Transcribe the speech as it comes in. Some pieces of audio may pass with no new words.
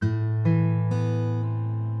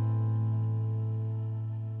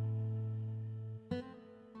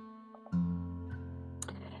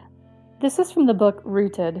This is from the book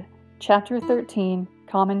Rooted, Chapter 13,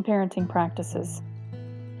 Common Parenting Practices.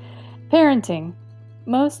 Parenting.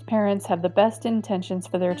 Most parents have the best intentions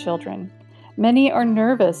for their children. Many are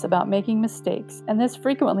nervous about making mistakes, and this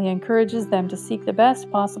frequently encourages them to seek the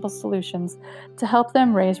best possible solutions to help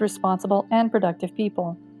them raise responsible and productive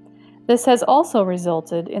people. This has also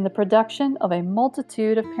resulted in the production of a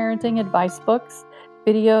multitude of parenting advice books,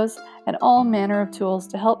 videos, and all manner of tools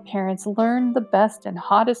to help parents learn the best and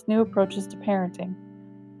hottest new approaches to parenting.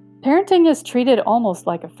 Parenting is treated almost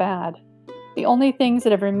like a fad. The only things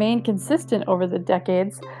that have remained consistent over the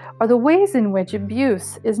decades are the ways in which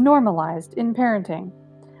abuse is normalized in parenting.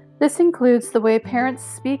 This includes the way parents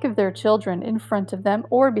speak of their children in front of them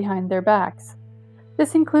or behind their backs.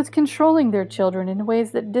 This includes controlling their children in ways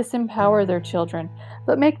that disempower their children,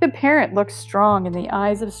 but make the parent look strong in the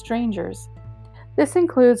eyes of strangers. This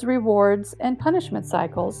includes rewards and punishment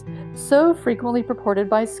cycles, so frequently purported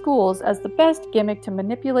by schools as the best gimmick to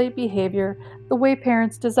manipulate behavior the way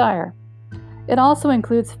parents desire. It also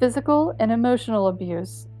includes physical and emotional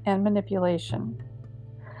abuse and manipulation.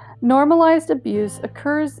 Normalized abuse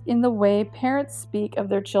occurs in the way parents speak of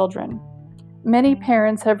their children. Many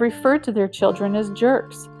parents have referred to their children as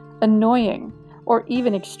jerks, annoying, or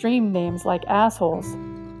even extreme names like assholes.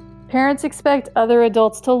 Parents expect other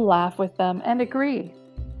adults to laugh with them and agree.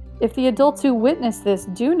 If the adults who witness this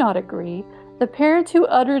do not agree, the parent who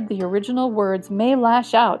uttered the original words may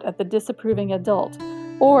lash out at the disapproving adult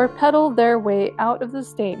or peddle their way out of the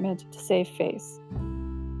statement to save face.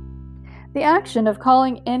 The action of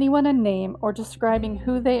calling anyone a name or describing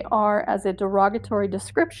who they are as a derogatory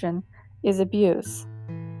description is abuse.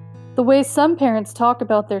 The way some parents talk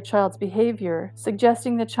about their child's behavior,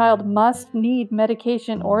 suggesting the child must need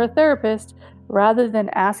medication or a therapist, rather than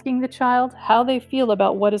asking the child how they feel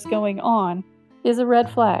about what is going on, is a red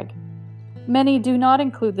flag. Many do not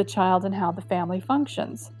include the child in how the family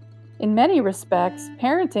functions. In many respects,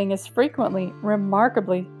 parenting is frequently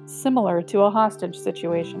remarkably similar to a hostage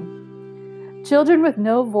situation. Children with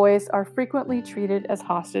no voice are frequently treated as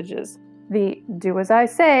hostages. The "do as I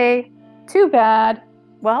say, too bad,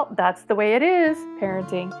 well, that's the way it is"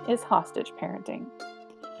 parenting is hostage parenting.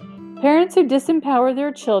 Parents who disempower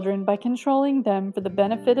their children by controlling them for the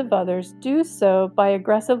benefit of others do so by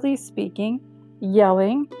aggressively speaking,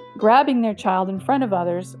 yelling, grabbing their child in front of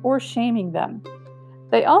others, or shaming them.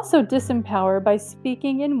 They also disempower by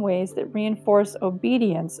speaking in ways that reinforce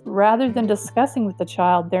obedience rather than discussing with the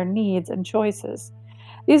child their needs and choices.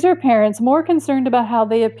 These are parents more concerned about how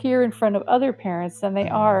they appear in front of other parents than they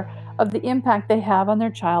are of the impact they have on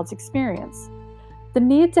their child's experience. The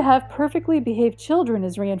need to have perfectly behaved children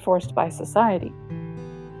is reinforced by society.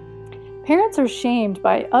 Parents are shamed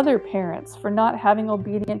by other parents for not having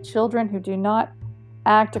obedient children who do not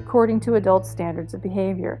act according to adult standards of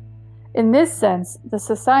behavior. In this sense, the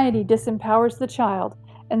society disempowers the child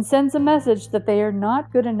and sends a message that they are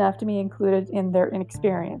not good enough to be included in their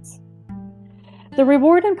experience. The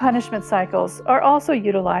reward and punishment cycles are also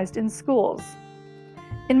utilized in schools.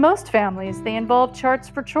 In most families, they involve charts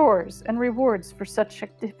for chores and rewards for such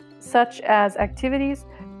as activities,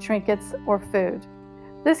 trinkets, or food.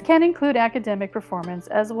 This can include academic performance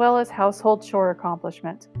as well as household chore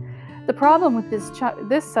accomplishment. The problem with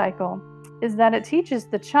this cycle is that it teaches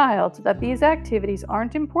the child that these activities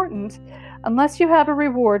aren't important unless you have a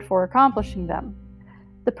reward for accomplishing them.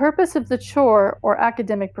 The purpose of the chore or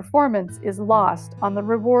academic performance is lost on the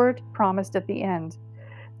reward promised at the end.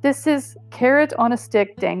 This is carrot on a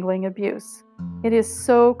stick dangling abuse. It is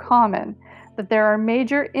so common that there are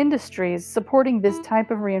major industries supporting this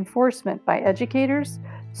type of reinforcement by educators,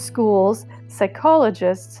 schools,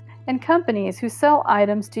 psychologists, and companies who sell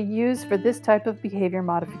items to use for this type of behavior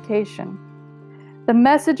modification. The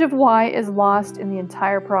message of why is lost in the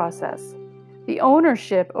entire process. The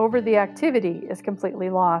ownership over the activity is completely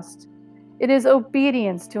lost. It is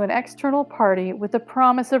obedience to an external party with a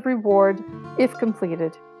promise of reward if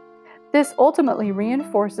completed. This ultimately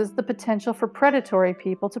reinforces the potential for predatory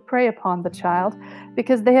people to prey upon the child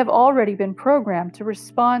because they have already been programmed to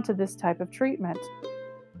respond to this type of treatment.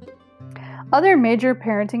 Other major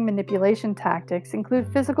parenting manipulation tactics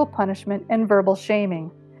include physical punishment and verbal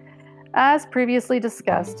shaming. As previously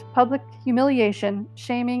discussed, public humiliation,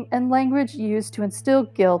 shaming, and language used to instill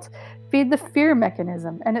guilt feed the fear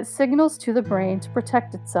mechanism, and it signals to the brain to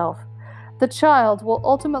protect itself. The child will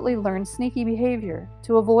ultimately learn sneaky behavior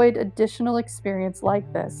to avoid additional experience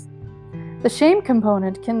like this. The shame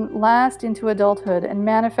component can last into adulthood and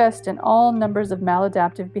manifest in all numbers of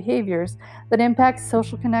maladaptive behaviors that impact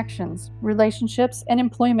social connections, relationships, and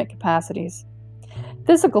employment capacities.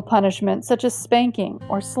 Physical punishment, such as spanking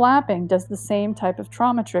or slapping, does the same type of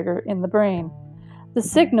trauma trigger in the brain. The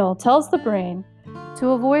signal tells the brain to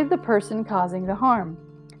avoid the person causing the harm.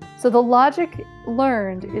 So the logic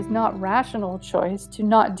learned is not rational choice to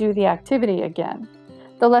not do the activity again.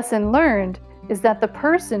 The lesson learned is that the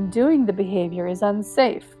person doing the behavior is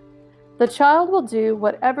unsafe. The child will do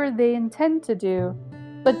whatever they intend to do,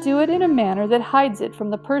 but do it in a manner that hides it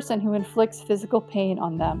from the person who inflicts physical pain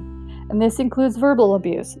on them. And this includes verbal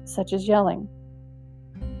abuse, such as yelling.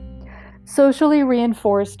 Socially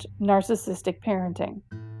reinforced narcissistic parenting.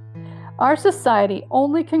 Our society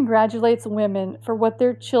only congratulates women for what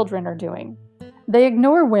their children are doing. They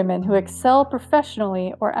ignore women who excel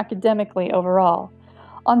professionally or academically overall.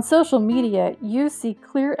 On social media, you see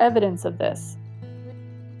clear evidence of this.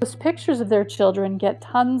 Post pictures of their children get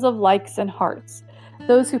tons of likes and hearts.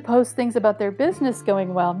 Those who post things about their business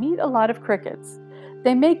going well meet a lot of crickets.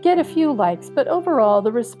 They may get a few likes, but overall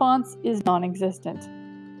the response is non-existent.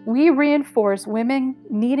 We reinforce women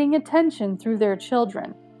needing attention through their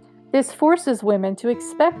children. This forces women to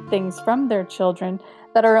expect things from their children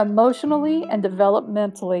that are emotionally and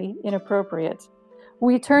developmentally inappropriate.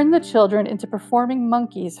 We turn the children into performing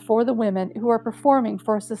monkeys for the women who are performing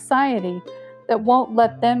for a society that won't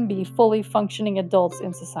let them be fully functioning adults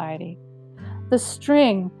in society. The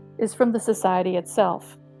string is from the society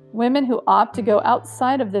itself. Women who opt to go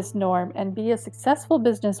outside of this norm and be a successful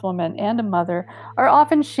businesswoman and a mother are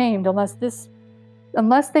often shamed unless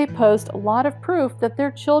they post a lot of proof that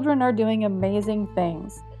their children are doing amazing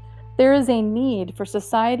things. There is a need for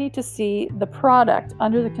society to see the product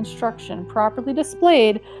under the construction properly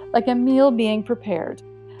displayed like a meal being prepared.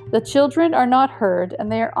 The children are not heard,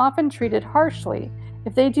 and they are often treated harshly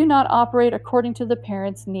if they do not operate according to the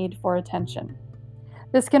parents' need for attention.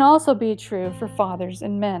 This can also be true for fathers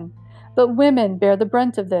and men, but women bear the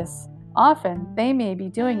brunt of this. Often, they may be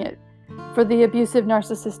doing it for the abusive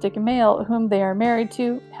narcissistic male whom they are married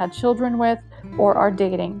to, had children with, or are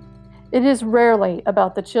dating. It is rarely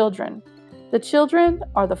about the children. The children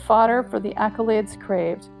are the fodder for the accolades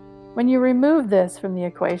craved. When you remove this from the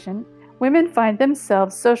equation, women find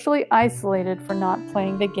themselves socially isolated for not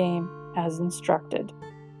playing the game as instructed.